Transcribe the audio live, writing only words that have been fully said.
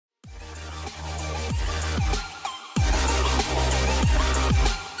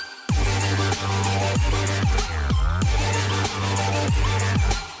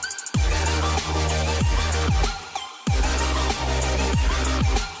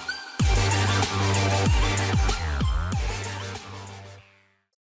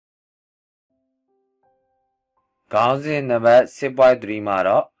ခေါင်းစဉ်နံပါတ် 6.3 မှာ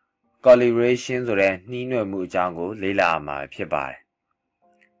တော့ correlation ဆိုတဲ့နှီးနွယ်မှုအကြောင်းကိုလေ့လာမှာဖြစ်ပါတယ်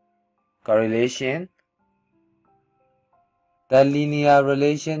correlation the linear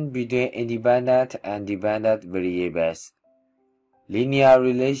relation between independent and dependent variables linear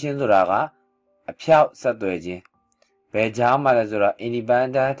relation ဆိုတာကအဖြောက်ဆက်သွယ်ခြင်းဘယ်ကြားမှာလဲဆိုတော့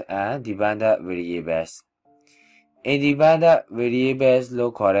independent and dependent variables independent variables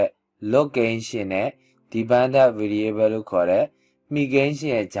လို့ခေါ်တဲ့ location နဲ့ dependent variable လို့ခေါ်တဲ့မိကိန်းရှ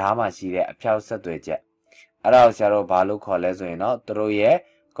င်ရဲ့ကြားမှာရှိတဲ့အဖြောက်ဆက်သွယ်ချက်အဲ့ဒါကိုဆရာတို့ဘာလို့ခေါ်လဲဆိုရင်တော့သူတို့ရဲ့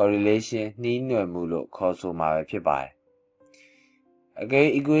correlation နှီးနွယ်မှုလို့ခေါ်ဆိုမှာပဲဖြစ်ပါတယ် Okay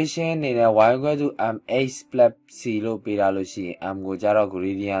equation အနေနဲ့ y equal to mx plus c လို့ပေးထားလို့ရှိရင် m ကိုကြတော့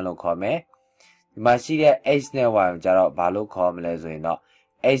gradient လို့ခေါ်မယ်ဒီမှာရှိတဲ့ x နဲ့ y ကိုကြတော့ဘာလို့ခေါ်မလဲဆိုရင်တော့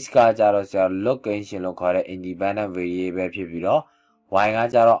x ကကြတော့ဆရာတို့ location လို့ခေါ်တဲ့ independent variable ဖြစ်ပြီးတော့ y က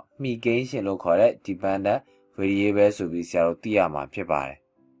ကြတော့မိကိန်းရှင်လို့ခေါ်တဲ့ dependent variable ဆိုပြီးဆရာတို့သိရမှာဖြစ်ပါတယ်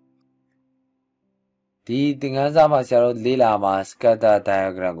ဒီသင်ခန်းစာမှာဆရာတို့လေ့လာမှာ scatter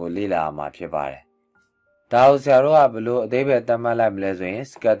diagram ကိုလေ့လာမှာဖြစ်ပါတယ်ဒါကိုဆရာတို့ကဘယ်လိုအသေးပဲသတ်မှတ်လိုက်မလဲဆိုရင်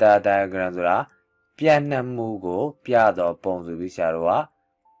scatter diagram ဆိုတာပြန့်နှံ့မှုကိုပြတော့ပုံဆိုပြီးဆရာတို့ကအ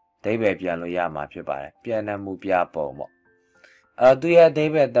သေးပဲပြန်လို့ရမှာဖြစ်ပါတယ်ပြန့်နှံ့မှုပြပုံပေါ့အဲ့တော့သူရဲ့အ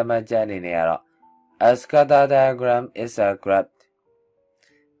သေးပဲသတ်မှတ်ချက်အနေနဲ့ကတော့ a scatter diagram is a graph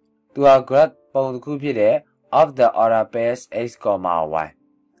သူက graph ပုံတစ်ခုဖြစ်တဲ့ of the order pairs x, y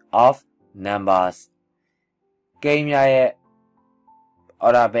of numbers ကိန်းများရဲ့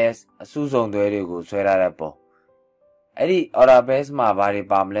order pairs အစုစုံသွဲတွေကိုဆွဲထားတဲ့ပုံအဲ့ဒီ order pairs မှာဘာတွေ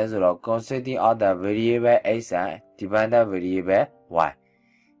ပါမလဲဆိုတော့ consisting of the variable x and dependent variable y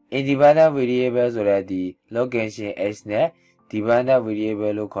independent variable ဆိုတဲ့ဒီ location x နဲ့ dependent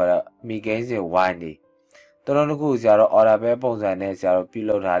variable လို့ခေါ်တဲ့မိကိန်းစဉ် y နေတို့တစ်ခုဆရာတို့ order pair ပုံစံနဲ့ဆရာတို့ပြု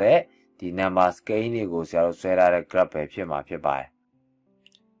လုပ်ထားတဲ့ဒီ number scale တွေကိုဆရာတို့ဆွဲထားတဲ့ graph ပဲဖြစ်မှာဖြစ်ပါတယ်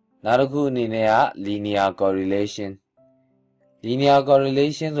နောက်တစ်ခုအနေနဲ့က linear correlation linear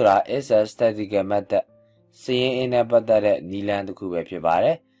correlation ဆိုတာ is a statistical method စရင်းအင်းနဲ့ပတ်သက်တဲ့နည်းလမ်းတစ်ခုပဲဖြစ်ပါတ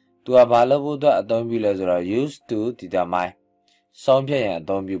ယ်သူကဘာလို့ဖို့အတွက်အသုံးပြုလဲဆိုတော့ used to determine ဆုံးဖြတ်ရန်အ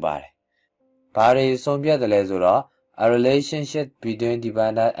သုံးပြုပါတယ်ဘာတွေဆုံးဖြတ်တယ်လဲဆိုတော့ a relationship between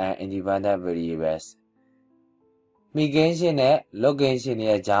dependent and independent variables မိကိန်းရှင်နဲ့ location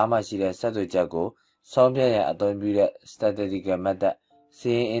ရဲ့ကြားမှာရှိတဲ့ဆက်သွယ်ချက်ကိုဆုံးဖြတ်ရန်အသုံးပြုတဲ့ statistical method စ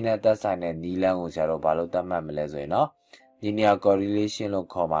ရင်းအင်းနဲ့သက်ဆိုင်တဲ့နည်းလမ်းကိုဆရာတို့ဘာလို့သတ်မှတ်မလဲဆိုရင်တော့ linear correlation လို့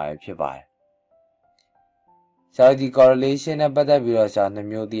ခေါ်မှာဖြစ်ပါတယ်ဆရာတို့ဒီ correlation နဲ့ပတ်သက်ပြီးတော့ဆရာနှစ်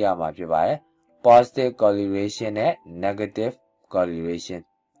မျိုးသိရမှာဖြစ်ပါတယ် positive correlation နဲ့ negative correlation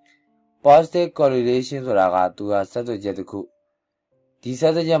positive correlation ဆိုတာကသူကဆက်သွယ်ချက်တစ်ခုဒီဆ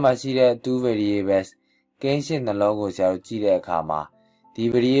က်သွယ်ချက်မှာရှိတဲ့ two variables ကိန်းရှင်နှလုံးကိုဆရာတို့ကြည့်တဲ့အခါမှာဒီ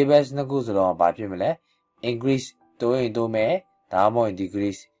variables နှစ်ခုစလုံးဘာဖြစ်မလဲ increase တိုးရင်တိုးမယ်ဒါမှမဟုတ်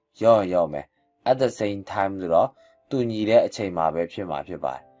decrease လျော့ရင်လျော့မယ် at the same time ဆိုတော့တူညီတဲ့အချိန်မှာပဲဖြစ်မှာဖြစ်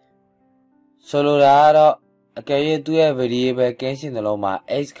ပါတယ်ဆိုလိုတာကတော့အကယ်၍သူ့ရဲ့ variable ကိန်းရှင်နှလုံးမှာ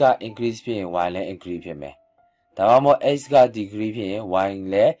x က increase ဖြစ်ရင် y လည်း increase ဖြစ်မယ်ဒါမှမဟုတ် x က decrease ဖြစ်ရင် y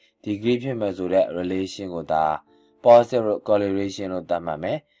လည်း decrease ဖြစ်မယ်ဆိုတဲ့ relation ကိုဒါ positive correlation လို့သတ်မှတ်မ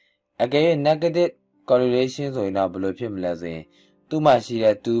ယ်အကယ်၍ negative correlation ဆိုရင်တော့ဘယ်လိုဖြစ်မလဲဆိုရင်သူ့မှာရှိ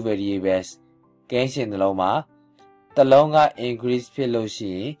တဲ့ two variables ကိန်းရှင်နှလုံးမှာတစ်လုံးက increase ဖြစ်လို့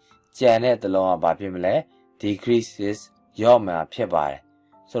ရှိရင်ကျန်တဲ့တစ်လုံးကဘာဖြစ်မလဲ decreases လျော့မှာဖြစ်ပါတယ်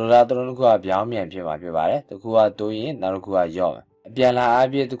ဆိုတော့ဒါတစ်ခုကပြောင်းပြန်ဖြစ်မှာဖြစ်ပါတယ်တစ်ခုကတိုးရင်နောက်တစ်ခုကလျော့မယ်အပြန်လာအ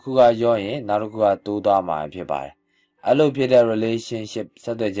ပြည့်တစ်ခုကလျော့ရင်နောက်တစ်ခုကတိုးသွားမှာဖြစ်ပါတယ်အဲ့လိုဖြစ်တဲ့ relationship ဆ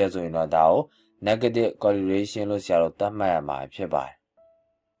က်သွယ်ချက်ဆိုရင်တော့ဒါကို negative correlation လို့ဆရာတို့သတ်မှတ်ရမှာဖြစ်ပါတယ်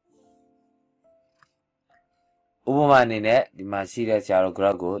ဥပမာအနေနဲ့ဒီမှာရှိတဲ့ဆရာတို့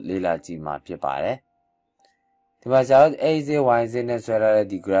graph ကိုလေ့လာကြည့်မှာဖြစ်ပါတယ်ဒီမှာဆရာတို့ x နဲ့ y နဲ့ဆွဲထားတဲ့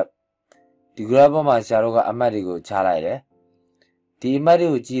ဒီ graph ပေါ်မှာဆရာတို့ကအမှတ်တွေကိုချလိုက်တယ်ဒီအမှတ်တွေ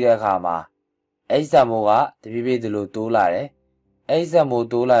ကိုကြည့်တဲ့အခါမှာ x တန်ဖိုးကတဖြည်းဖြည်းဒီလိုတိုးလာတယ် x တန်ဖိုး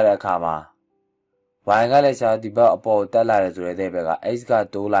တိုးလာတဲ့အခါမှာ y ကလည်းဆရာတို့ဒီဘက်အပေါ်တက်လာတယ်ဆိုတဲ့ဘက်က x က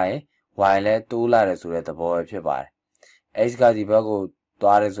တိုးလာရင် y လည်းတိုးလာတယ်ဆိုတဲ့သဘောပဲဖြစ်ပါတယ် x ကဒီဘက်ကို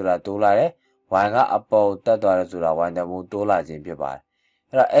သွားတယ်ဆိုတာတိုးလာတယ် y ကအပေါ်တက်သွားတယ်ဆိုတာ y တန်ဖိုးတိုးလာခြင်းဖြစ်ပါတယ်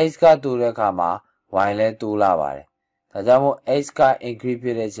အဲ့တော့ x ကတိုးတဲ့အခါမှာ y လည်းတိုးလာပါတယ်ဒါကြောင့်မို့ x က increase ဖြ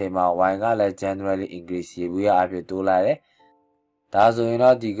စ်တဲ့အချိန်မှာ y ကလည်း generally increase ရေဘူးရအဖြစ်တိုးလာတယ်ဒါဆိုရင်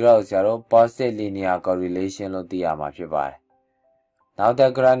တော့ဒီ graph ကိုဆရာတို့ positive linear correlation လို့သိရမှာဖြစ်ပါတယ်နောက်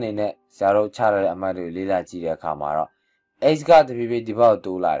တဲ့ graph အနေနဲ့ဆရာတို့ချရတဲ့အမှတ်တွေကိုလေ့လာကြည့်တဲ့အခါမှာတော့ x ကတဖြည်းဖြည်းဒီဘက်ကို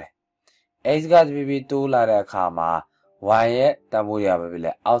တိုးလာတယ် x ကတဖြည်းဖြည်းတိုးလာတဲ့အခါမှာ y ရဲ့တန်ဖိုးရပဲဖြစ်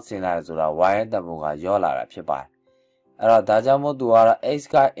လဲအောက်ဆင်းလာတယ်ဆိုတော့ y ရဲ့တန်ဖိုးကလျော့လာတာဖြစ်ပါတယ်အဲ့တော့ဒါကြောင့်မို့သူကတော့ x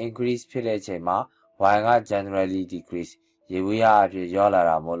က increase ဖြစ်တဲ့အချိန်မှာ y က generally decrease ရေဘူးရအဖြစ်ရောလာ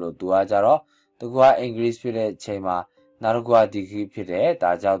တာမို့လို့သူကကြတော့သူက increase ဖြစ်တဲ့ချိန်မှာနောက်တစ်ခုက decrease ဖြစ်တယ်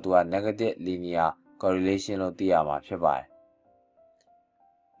ဒါကြောင့်သူက negative linear correlation လို့သိရမှာဖြစ်ပါတယ်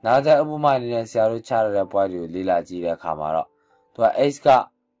နောက်တဲ့ဥပမာအနေနဲ့ဆရာတို့ချရတဲ့ point တွေကိုလေ့လာကြည့်တဲ့အခါမှာတော့သူက x က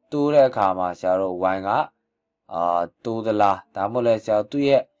တိုးတဲ့အခါမှာဆရာတို့ y ကတိုးသလားဒါမှမဟုတ်လဲဆရာတို့သူ့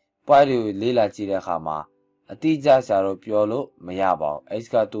ရဲ့ point တွေကိုလေ့လာကြည့်တဲ့အခါမှာအတိအကျဆရာတို့ပြောလို့မရပါဘူး x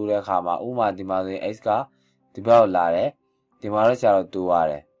ကတိုးတဲ့အခါမှာဥပမာဒီမှာဆိုရင် x ကဒီဘက်ကိုလာတယ်ဒီမှာတော့ဆရာတို့တိုးရ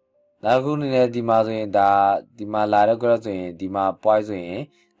တယ်နောက်ခုအနေနဲ့ဒီမှာဆိုရင်ဒါဒီမှာလာတဲ့ graph ဆိုရင်ဒီမှာ point ဆိုရင်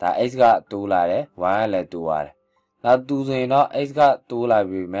ဒါ x ကတိုးလာတယ် y ကလည်းတိုးရတယ်နောက်သူဆိုရင်တော့ x ကတိုးလာ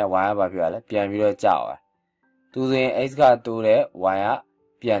ပြီမဲ့ y ကဘာဖြစ်ရလဲပြန်ပြီးတော့ကျသွားသူဆိုရင် x ကတိုးတယ် y က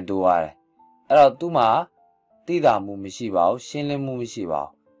ပြန်တိုးရတယ်အဲ့တော့သူ့မှာသိတာမှုမရှိပါဘူးရှင်းလင်းမှုမရှိပါ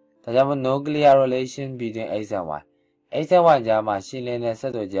ဘူးဒါကြောင့်မို့ no clear relation between x and y x and y ကြားမှာရှင်းလင်းတဲ့ဆ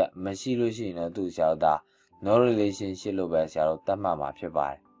က်သွယ်ချက်မရှိလို့ရှိရင်တော့သူ့ဆရာတို့ဒါ no relationship လို့ပဲဆရာတို့သတ်မှတ်မှာဖြစ်ပါ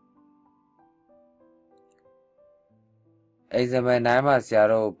တယ် example 9မှာဆရာ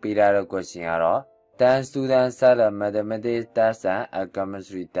တို့ပေးထားတဲ့ question ကတော့ 10 students sat a mathematics test and a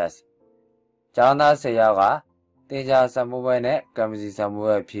chemistry test ကျောင်းသား10ယောက်ကသင်္ချာစံမိုးပွဲနဲ့ chemistry စံမိုး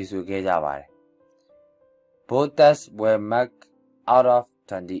ပွဲဖြေဆိုခဲ့ကြပါတယ် both tests were marked out of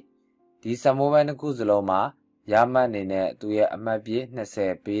 20ဒီစံမိုးပွဲနှစ်ခုစလုံးမှာရမှတ်အနေနဲ့သူရဲ့အမှတ်ပြည့်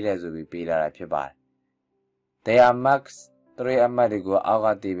20ပေးတယ်ဆိုပြီးပေးထားတာဖြစ်ပါတယ် Their marks သူရဲ့အမှတ်တွေကိုအောက်က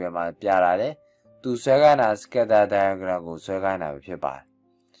တေးပြမှာပြထားတယ်သူဆွဲခိုင်းတာ scatter diagram ကိုဆွဲခိုင်းတာပဲဖြစ်ပါတယ်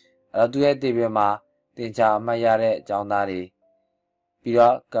အဲ့တော့သူရဲ့တေးပြမှာသင်္ချာအမှတ်ရတဲ့အကြောင်းသားတွေပြီး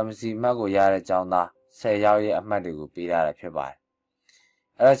တော့ chemistry အမှတ်ကိုရတဲ့အကြောင်းသား10ယောက်ရဲ့အမှတ်တွေကိုပေးထားတာဖြစ်ပါတယ်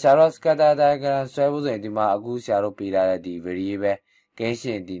အဲ့တော့ဆရာတို့ scatter diagram ဆွဲဖို့ဆိုရင်ဒီမှာအခုဆရာတို့ပေးထားတဲ့ဒီ variable ကိန်းရှ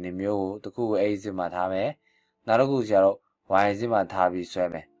င်ဒီနှမျိုးကိုတစ်ခုကို x မှာထားမယ်နောက်တစ်ခုဆရာတို့ y မှာထားပြီးဆွဲ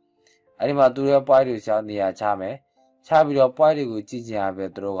မယ်အဲ့ဒီမှာသူရဲ့ point တွေဆရာနေရာချမယ်ချပြီးတော့ point တွေကိုကြည့်ချင်ရပဲ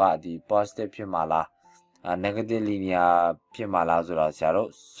သူတို့ကဒီ positive ဖြစ်မှာလားnegative linear ဖြစ်မှာလားဆိုတော့ဆရာတို့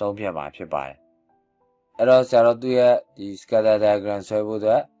ဆုံးဖြတ်မှာဖြစ်ပါတယ်အဲ့တော့ဆရာတို့သူရဲ့ဒီ scatter diagram ဆွဲဖို့အ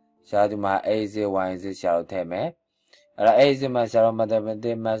တွက်ဆရာဒီမှာ x y ဆရာတို့ထည့်မယ်အဲ့တော့ x မှာဆရာတို့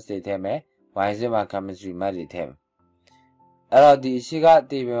mathematics math တွေထည့်မယ် y မှာ chemistry math တွေထည့်မယ်အဲ့တော့ဒီရှိက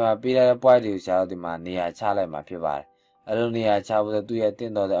တေးပြမှာပေးတဲ့ point တွေကိုဆရာတို့ဒီမှာနေရာချလိုက်မှာဖြစ်ပါတယ်အဲ့လိုနေရာချဖို့သူရဲ့တ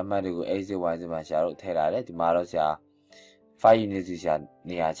င့်တော်တဲ့အမှတ်တွေကို x y မှာဆရာတို့ထည့်ထားတယ်ဒီမှာတော့ဆရာ5 unit ဆရာ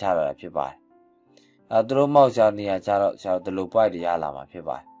နေရာချလာတာဖြစ်ပါတယ်အဲ့သူတို့မောက်ဆရာနေရာချတော့ဆရာတို့ဒီလို point တွေရလာမှာဖြစ်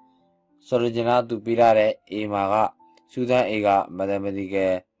ပါတယ်ဆိုလိုချင်တာသူပေးထားတဲ့ A မှာက student A က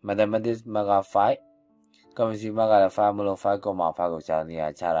mathematics မှာက5 chemistry မှာကလည်း5မလို့ 5.5 ကိုဆရာနေရာ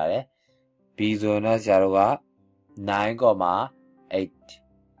ချလာတယ် B ဆိုရင်တော့ဆရာတို့က 9.8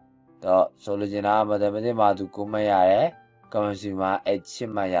 တော့ဆိုလိုချင်တာ mathematics မှာသူ9မှတ်ရတယ် chemistry မှာ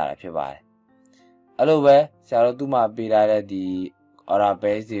8မှတ်ရတာဖြစ်ပါတယ်အဲ့လိုပဲဆရာတို့သူ့မှာပေးထားတဲ့ဒီ order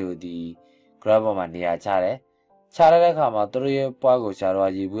base တွေကိုဒီ graph ပေါ်မှာနေရာချတယ်ချရတဲ့အခါမှာသူတို့ရဲ့ point ကိုဆရာတို့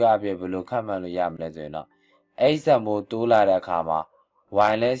ကရေဘူးအပြည့်ဘယ်လိုခန့်မှန်းလို့ရမလဲဆိုရင်တော့ x စံမိုးတိုးလာတဲ့အခါမှာ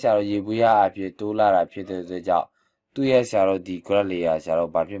y လဲဆရာတို့ရေဘူးရအပြည့်တိုးလာတာဖြစ်တဲ့အတွက်ကြောင့်သူ့ရဲ့ဆရာတို့ဒီ graph လေးရာဆရာ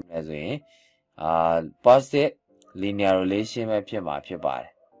တို့ဘာဖြစ်မလဲဆိုရင်positive linear relation ပဲဖြစ်မှာဖြစ်ပါတ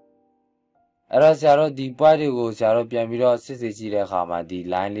ယ်အဲ့တော့ဆရာတို့ဒီ point တွေကိုဆရာတို့ပြန်ပြီးတော့စစ်စစ်ကြည့်တဲ့အခါမှာဒီ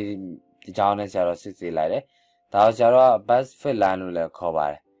line လေးဒီကြောင်းနဲ့ဆရာတို့စစ်စစ်လိုက်တယ်ဒါကိုဆရာတို့က best fit line လို့လည်းခေါ်ပါ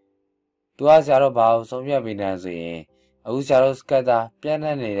တယ်သူကဆရာတို့ဘာကိုဆုံးဖြတ်ပြီးနေဆိုရင်အခုဆရာတို့ scatter ပြန့်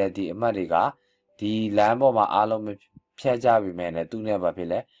နှံ့နေတဲ့ဒီအမှတ်တွေကဒီ line ပေါ်မှာအားလုံးဖြတ်ကြပြီမဲ့နဲ့သူနဲ့ဘာဖြစ်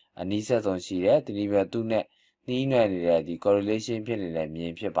လဲအနီးဆက်ဆုံးရှိတယ်ဒီနည်းပဲသူနဲ့နှီးနွယ်နေတဲ့ဒီ correlation ဖြစ်နေတဲ့မြ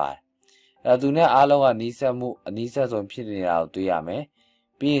င်ဖြစ်ပါတယ်အဲ့တော့သူနဲ့အားလုံးကနီးစပ်မှုအနီးဆက်ဆုံးဖြစ်နေတာကိုတွေ့ရမယ်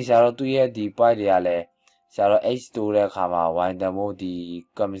ပြီးရင်ဆရာတို့သူ့ရဲ့ဒီ point တွေကလည်းဆရာတို့ h တိုးတဲ့အခါမှာ y တန်မို့ဒီ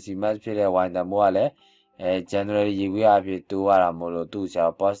chemistry math ဖြစ်တဲ့ y တန်မို့ကလည်းgenerally ရေဘူးအဖြစ်တိုးရတာမို့လို့သူ့ဆရာ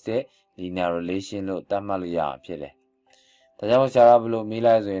positive linear relation လို့သတ်မှတ်လို့ရအောင်ဖြစ်တယ်ဒါကြောင့်ဆရာကဘယ်လိုမေး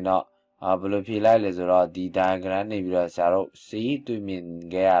လိုက်ဆိုရင်တော့ဘယ်လိုဖြေလိုက်လဲဆိုတော့ဒီ diagram နေပြီးတော့ဆရာတို့စီးတွေ့မြင်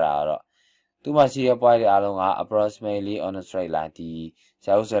ခဲ့ရတာတော့သူ့မှာရှိတဲ့ point တွေအားလုံးက approximately on a straight line ဒီဆ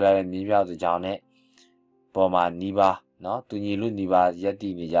ရာတို့ဆွဲလိုက်တဲ့မြင်းပြောက်တစ်ကြောင်းနဲ့ပေါ်မှာနီးပါးเนาะသူညီလူနီးပါးရက်တ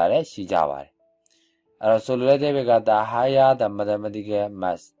ည်နေကြတယ်ရှိကြပါတယ်အဲ့တော့ဆိုလိုတဲ့ဘက်က the higher the mathematical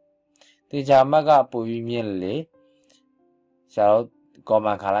math သင်္ချာမတ်ကပိုပြီးမြင့်လေဆရာတို့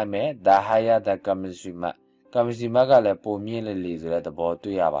comment ခါလိုက်မယ် the higher the chemistry math chemistry math ကလည်းပိုမြင့်လေဆိုတဲ့သဘော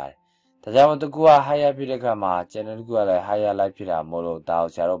တွေ့ရပါတယ်ဒါကြောင့်တကူက higher ဖြစ်တဲ့ခါမှာ channel တကူကလည်း higher light ဖြစ်တာမို့လို့ဒါ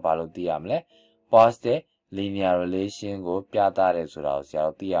ကိုဆရာတို့ဘာလို့သိရမလဲ positive linear relation ကိုပြသတယ်ဆိုတာကိုဆရာ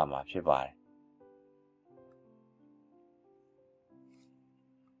တို့သိရမှာဖြစ်ပါတယ်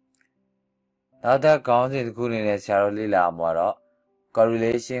နောက်ထပ်ခေါင်းစဉ်တစ်ခုအနေနဲ့ဆရာတို့လေ့လာမှာတော့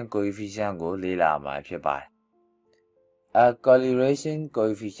correlation coefficient ကိုလေ့လာမှာဖြစ်ပါတယ် a correlation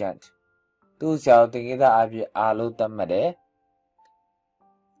coefficient သူ့ဆရာသင်္ကေတအဖြစ် R လို့သတ်မှတ်တယ်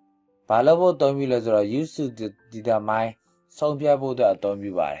ဘာလို့ဖို့အသုံးပြုလဲဆိုတော့ use to determine ဆုံးဖြတ်ဖို့အတွက်အသုံး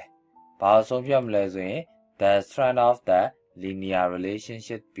ပြုပါတယ်ဘာလို့ဆုံးဖြတ်မလဲဆိုရင် the strength of the linear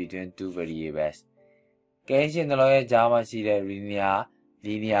relationship between two variables ကဲရှင်းနှလုံးရဲ့ကြားမှာရှိတဲ့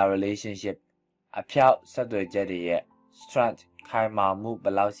linear relationship အဖြောက်ဆက်သွယ်ချက်တွေရဲ့ strength ခိုင်မာမှုဘ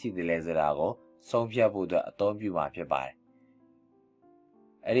ယ်လောက်ရှိတယ်လဲဆိုတာကိုဆုံးဖြတ်ဖို့အတွက်အသုံးပြုမှာဖြစ်ပါတယ်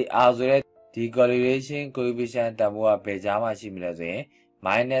အဲ့ဒီ R ဆိုတဲ့ဒီ correlation coefficient တန်ဖိုးကဘယ်ကြားမှာရှိမလဲဆိုရင်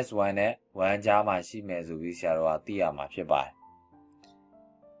 -1 နဲ့ 1 ကြားမှာရှိမယ်ဆိုပြီးဆရာတော်ကသိရမှာဖြစ်ပါတယ်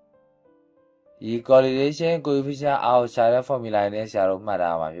ဒီ correlation coefficient R ကိုရှာတဲ့ formula နဲ့ဆရာတော်မှတ်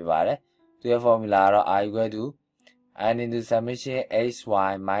ထားမှာဖြစ်ပါတယ်သူရဲ့ formula ကတော့ R equal to n into summation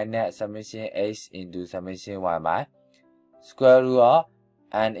xy minus summation x into summation y by square root of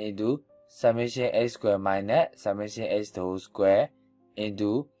n into summation x square minus summation x the whole square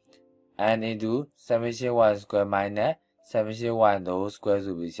into n into summation y square minus summation y the whole square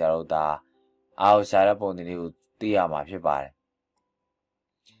ဆိုပြီးဆရာတို့ဒါအားကိုရှာတဲ့ပုံသဏ္ဍာန်ကိုသိရမှာဖြစ်ပါတယ်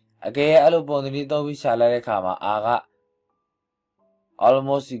အကယ်အဲ့လိုပုံသဏ္ဍာန်သုံးပြီးရှာလိုက်တဲ့အခါမှာ r က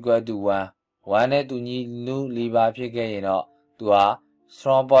almost equal to 1 နဲ့တူညီလူလီပါဖြစ်ခဲ့ရင်တော့သူဟာ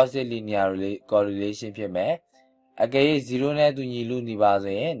strong positive linear correlation ဖြစ်မယ်အကယ်၍0နဲ့တူညီလူနေပါ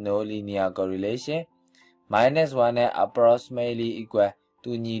ဆိုရင် no linear correlation -1 နဲ့ approximately equal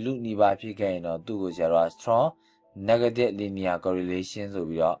တူညီလူနေပါဖြစ်ခဲ့ရင်တော့သူ့ကိုဆရာတို့က strong negative linear correlation ဆို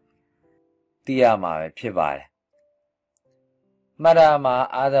ပြီးတော့သိရမှာပဲဖြစ်ပါတယ်မှတ်တာမှာ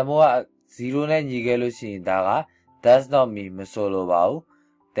အာသမိုးက0နဲ့ညီခဲ့လို့ရှိရင်ဒါက does not mean မဆိုလိုပါဘူး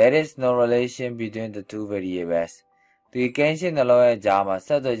there is no relation between the two variables ဒီကင်းရှင်းနှလုံးရဲ့ကြားမှာဆ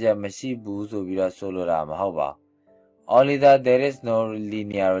က်သွယ်ချက်မရှိဘူးဆိုပြီးတော့ဆိုလိုတာမဟုတ်ပါဘူး only that there is no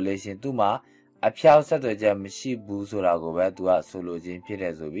linear relation သူမှာအဖြောက်ဆက်သွယ်ချက်မရှိဘူးဆိုတာကိုပဲသူကဆိုလိုခြင်းဖြစ်တ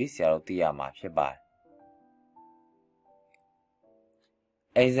ယ်ဆိုပြီးဆရာတို့သိရမှာဖြစ်ပါတယ်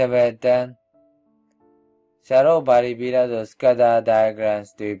example 10ဆရာတို့ဘာတွေပေးရဆို scatter diagrams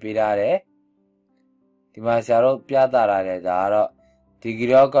တွေပေးရတယ်ဒီမှာဆရာတို့ပြသထားတယ်ဒါကတော့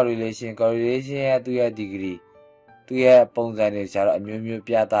degree of correlation ရဲ့သူ့ရဲ့ degree သူ့ရဲ့ပုံစံတွေဆရာတို့အမျိုးမျိုး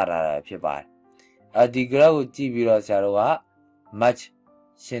ပြသထားတာဖြစ်ပါတယ်ဒီ graph ကိုကြည့်ပြီးတော့ဆရာတို့က match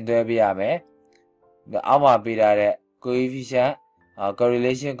ရှင်းတွဲပေးရမယ်အောက်မှာပေးထားတဲ့ coefficient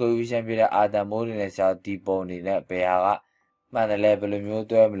correlation coefficient ပေးတဲ့ atom မိုးတွေနဲ့ဆရာတို့ဒီပုံတွေနဲ့ဘယ်ဟာကမှန်တယ်လဲဘယ်လိုမျိုး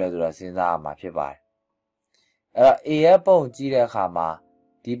တွဲမလဲဆိုတော့စဉ်းစားရမှာဖြစ်ပါတယ်အဲ့တော့ A ရဲ့ပုံကြည့်တဲ့အခါမှာ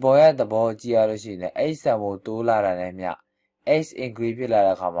ဒီပုံရဲ့သဘောကြည့်ရလို့ရှိရင် x စံကိုတိုးလာတာနဲ့မျှ x increase ဖြစ်လာ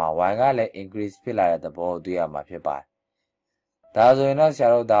တဲ့အခါမှာ y ကလည်း increase ဖြစ်လာတဲ့သဘောကိုတွေ့ရမှာဖြစ်ပါတယ်ဒါဆိုရင်တော့ဆရာ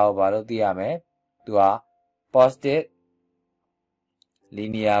တို့ဒါကိုဘာလို့သိရမလဲသူက positive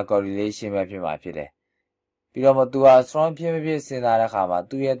linear correlation ပဲဖြစ်မှာဖြစ်တယ်ပြီးတော့သူက strong ဖြစ်မဖြစ်စဉ်းစားတဲ့အခါမှာ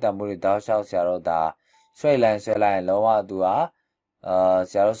သူ့ရဲ့တန်ဖိုးတွေတောက်လျှောက်ဆရာတို့ဒါဆွဲလိုက်ရင်လုံးဝသူက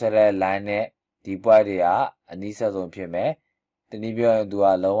ဆရာတို့ဆွဲတဲ့ line နဲ့ဒီ point တွေကအနီးဆက်ဆုံးဖြစ်မယ်တနည်းပြောရင်သူက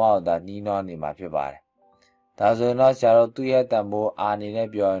လုံးဝဒါနှီးနှောနေမှာဖြစ်ပါတယ်ဒါဆိုရင်တော့ဆရာတို့သူ့ရဲ့တန်ဖိုး R အနေနဲ့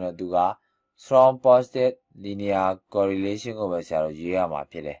ပြောရင်တော့သူက strong positive linear correlation ကိုပဲဆရာတို့ရေးရမှာ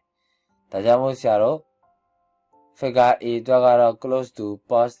ဖြစ်တယ်ဒါကြောင့်မို့ဆရာတို့ figure A အတွက်ကတော့ close to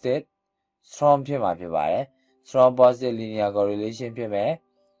positive strong ဖြစ်မှာဖြစ်ပါတယ် strong positive linear correlation ဖြစ်မယ်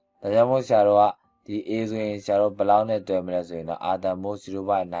ဒါကြောင့်မို့ဆရာတို့ကဒီ A ဆိုရင်ဆရာတို့ဘယ်လောက်နဲ့တွဲမလဲဆိုရင်တော့ atom mode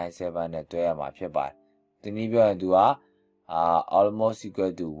 0.97 နဲ့တွဲရမှာဖြစ်ပါတယ်ဒီနည်းပြောရင်သူကalmost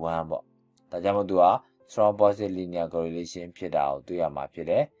equal to 1ပေါ့ဒါကြောင့်မို့သူက strong positive linear correlation ဖြစ်တာကိုတွေ့ရမှာဖြစ်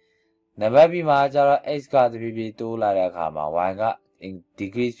တယ်နံပါတ် B မှာကျတော့ x ကတဖြည်းဖြည်းတိုးလာတဲ့အခါမှာ y က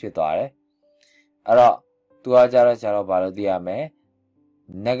decrease ဖြစ်သွားတယ်အဲ့တော့သူကကျတော့ဆရာတို့ဘာလို့သိရမလဲ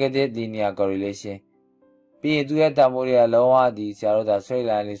negative linear correlation ပြီးရင်သူရဲ့တန်ဖိုးတွေကလုံးဝဒီဆရာတို့ဒါ straight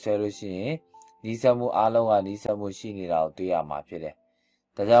line လေးဆွဲလို့ရှိရင်နီးစပ်မှုအားလုံးကနီးစပ်မှုရှိနေတာကိုတွေ့ရမှာဖြစ်တယ်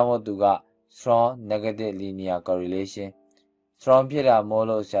ဒါကြောင့်မို့သူက strong negative linear correlation strong ဖြစ်တာမို့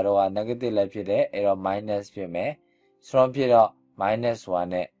လို့ဆရာတို့က negative လည်းဖြစ်တယ်အဲ့တော့ minus ဖြစ်မယ် strong ဖြစ်တော့ -1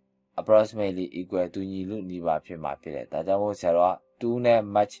 နဲ့ approximately equal တူညီလို့နီးပါဖြစ်မှာဖြစ်တယ်ဒါကြောင့်မို့ဆရာတို့က2နဲ့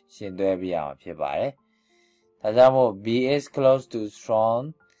match ရှင်းတွဲပြရမှာဖြစ်ပါတယ်ဒါကြောင့်မို့ B is close to strong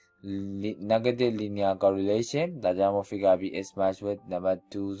negative linear correlation ဒါကြောင့်မို့ figure B is matched with number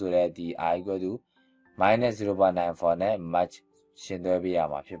 2ဆိုတဲ့ဒီ I equal to -0.94 နဲ့ match ရှင်းတွဲပြရ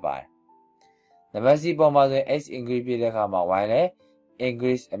မှာဖြစ်ပါတယ်နံပါတ် C ပုံမှာဆိုရင် x increase ဖြစ်တဲ့အခါမှာ y လည်း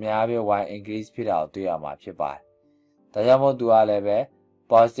increase အများကြီး y increase ဖြစ်တာကိုတွေ့ရမှာဖြစ်ပါတယ်ဒါကြောင့်မို့သူကလည်းပဲ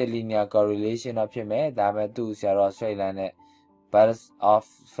positive linear correlation တော့ဖြစ်မယ်ဒါပေမဲ့သူ့ဆရာတော် straight line နဲ့ birds of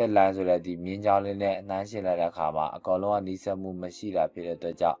fit line ဆိုတဲ့ဒီမြင်းကြောင်းလေးနဲ့နှိုင်းယှဉ်လိုက်တဲ့အခါမှာအကောင်လုံးကနီးစပ်မှုမရှိတာဖြစ်တဲ့အတွ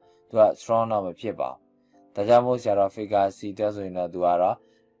က်ကြောင့်သူက strong တော့မဖြစ်ပါဘူးဒါကြောင့်မို့ဆရာတော် figure C တက်ဆိုရင်တော့သူကတော့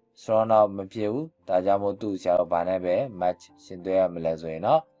strong တော့မဖြစ်ဘူးဒါကြောင့်မို့သူ့ဆရာတော်ဘာနဲ့ပဲ match ရှင်းသွဲရမလဲဆိုရင်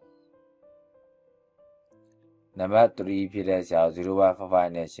တော့နံပါတ်3ဖြစ်တဲ့ဆရာတော်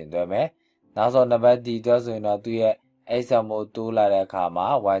0.55နဲ့ရှင်းသွဲမယ်နောက်ဆုံးနံပါတ် D တက်ဆိုရင်တော့သူ့ရဲ့ x စမို့တိုးလာတဲ့အခါမှာ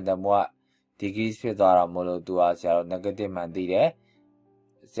y တမို့က decrease ဖြစ်သွားတာမို့လို့သူကဆရာတော် negative မှန်သိတယ်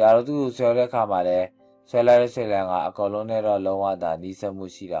ဆရာတော်သူ့ကိုဆွဲတဲ့အခါမှာလည်းဆွဲလိုက်တဲ့ဆွဲလန်းကအကောင်လုံးနဲ့တော့လုံးဝသာနီးစပ်မှု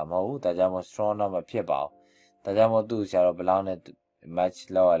ရှိတာမဟုတ်ဘူးဒါကြောင့်မို့ strong တော့မဖြစ်ပါဘူးဒါကြောင့်မို့သူ့ဆရာတော်ဘယ်လောက်နဲ့ match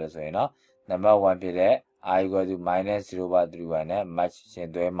လောက်ရလဲဆိုရင်တော့နံပါတ်1ဖြစ်တဲ့ I equal to -0.31 နဲ့ match ရှ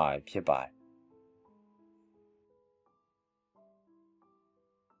င်းသွဲမှာဖြစ်ပါတယ်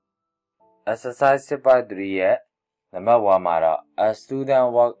exercise 6.3 ရဲ့ နံပါတ်1မှာတော့ a student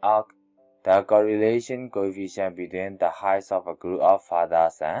work out the correlation coefficient between the heights of a group of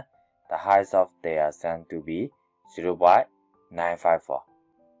fathers and the heights of their son to be 0.954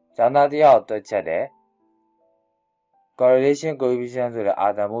ကျောင်းသားတစ်ယောက်တွက်ချက်တဲ့ correlation coefficient ဆိုတဲ့အာ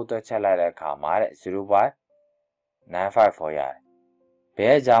တမှုတွက်ချက်လိုက်တဲ့အခါမှာတဲ့ 0.954 ရတယ်ဘ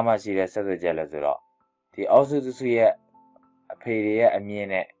ယ်အကြားမှာရှိတဲ့ဆက်သွယ်ချက်လဲဆိုတော့ဒီအောက်စုတစ်စုရဲ့အဖေတွေရဲ့အမြင့်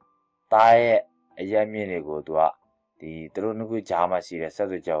နဲ့သားရဲ့အရက်မြင့်တွေကိုသူကဒီသူတို့နှစ်ခုကြားမှာရှိတဲ့ဆက်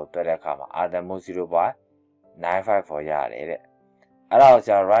သွယ်ချက်ကိုတွက်တဲ့အခါမှာအာတမှု 0.954 ရတယ်တဲ့အဲ့ဒါကို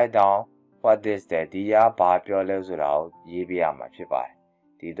ကျွန်တော် write down what this တဲ့ဒီကဘာပြောလဲဆိုတာကိုရေးပြရမှာဖြစ်ပါတယ်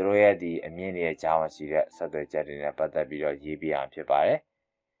ဒီသူတို့ရဲ့ဒီအမြင့်တွေရဲ့ကြားမှာရှိတဲ့ဆက်သွယ်ချက်တွေနဲ့ပတ်သက်ပြီးတော့ရေးပြရမှာဖြစ်ပါတယ်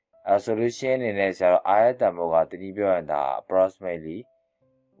solution အနေနဲ့ဆရာတို့ r တန်ဖိုးကတနည်းပြောရင်ဒါ approximately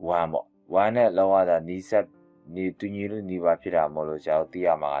 1ပေါ့1နဲ့လုံးဝသာနီးစပ်တူညီလို့နီးပါဖြစ်တာမို့လို့ဆရာတို့သိရ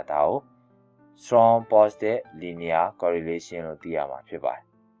မှာကဒါကို strong positive linear correlation လို့သိရမှာဖြစ်ပါ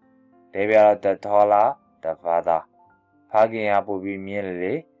တယ်ဒါပြတော့ the taller the farther ဖခင်ကပိုပြီးမြင့်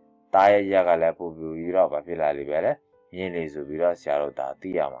လေတားရဲ့ရက်ကလည်းပိုပြီးတော့ဖြစ်လာလိမ့်ပဲလေမြင့်လေဆိုပြီးတော့ဆရာတို့ဒါသိ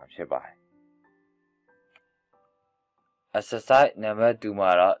ရမှာဖြစ်ပါတယ် exercise number 2မှာ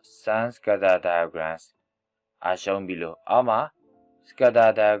တော့ sun scatter diagrams အရှုံးပြီလို့အောက်မှာ scatter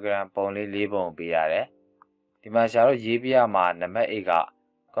diagram ပုံလေး၄ပုံပေးရတယ်ဒီမှာဆရာတို့ရေးပြရမှာနံပါတ်8က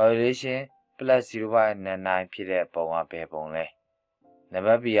correlation plus 0.99 ဖြစ်တဲ့ပုံကဘယ်ပုံလဲနံ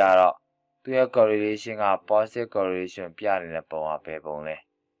ပါတ် B ကတော့သူရဲ့ correlation က positive correlation ပြနေတဲ့ပုံကဘယ်ပုံလဲ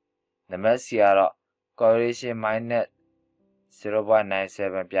နံပါတ် C ကတော့ correlation minus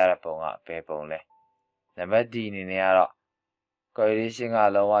 0.97 ပြတဲ့ပုံကဘယ်ပုံလဲနံပါတ် D အနေနဲ့ကတော့ correlation က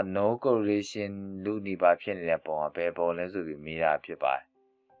လုံးဝ no correlation လူနီးပါဖြစ်နေတဲ့ပုံကဘယ်ပုံလဲဆိုပြီးမေးတာဖြစ်ပါတယ်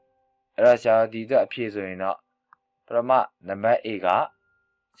အဲ့တော့ဆရာဒီအတွက်အဖြေဆိုရင်တော့ပထမနံပါတ် A က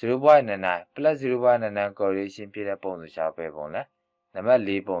 0.99 plus 0.99 correlation ဖြစ်တဲ့ပုံဆိုရှာဘယ်ပုံလဲနံပါတ်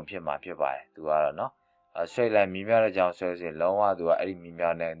4ပုံဖြစ်မှာဖြစ်ပါတယ်သူကတော့เนาะstraight line မြင်ပြတဲ့ကြောင်ဆွဲဆိုရင်လုံးဝသူကအဲ့ဒီမြင်ပြ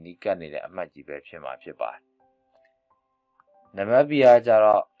တဲ့နီးကပ်နေတဲ့အမှတ်ကြီးပဲဖြစ်မှာဖြစ်ပါတယ်နံပါတ် B ကကြ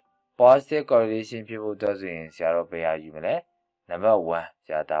တော့ positive correlation ဖြစ်ဖို့အတွက်ဆိုရင်ဆရာတို့ဘယ်ဟာယူမလဲနံပါတ်1ဆ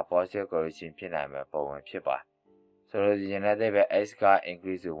ရာဒါ positive correlation ဖြစ်နိုင်မယ့်ပုံဝင်ဖြစ်ပါတယ်ဆိုတော့ဒီနေ့တဲ့ပဲ x က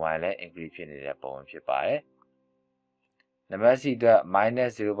increase ဆို y လည်း increase ဖြစ်နေတဲ့ပုံဝင်ဖြစ်ပါတယ်နံပါတ် C အတွက် -0.97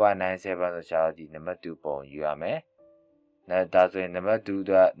 ဆိုရှာတော့ဒီနံပါတ်2ပုံယူရမယ်ဒါဆိုရင်နံပါတ်2အ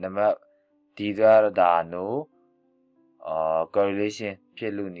တွက်နံပါတ် D အတွက်ဒါ no correlation ဖြ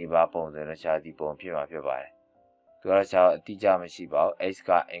စ်လို့နေပါပုံဆိုတော့ရှာဒီပုံဖြစ်မှာဖြစ်ပါတယ်သူကတော့ရှာအတိအကျမရှိပါဘူး x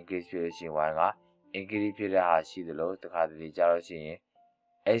က increase ဖြစ်လို့ရှိရင် y က increase ဖြစ်တဲ့ဟာရှိသလိုတခါတလေကြာလို့ရှိရင်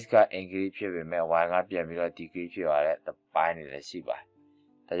x က increase ဖြစ်ပေမဲ့ y ကပြန်ပြီးတော့ decrease ဖြစ်သွားတဲ့ပိုင်းတွေလည်းရှိပါတယ်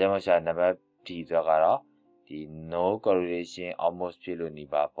ဒါကြောင့်မို့ရှာနံပါတ် D အတွက်ကတော့ဒီ no correlation almost ဖြစ်လို့နေ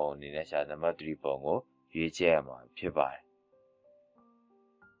ပါပုံအနေနဲ့ရှာနံပါတ်3ပုံကိုရွေးချယ်ရမှာဖြစ်ပါတယ်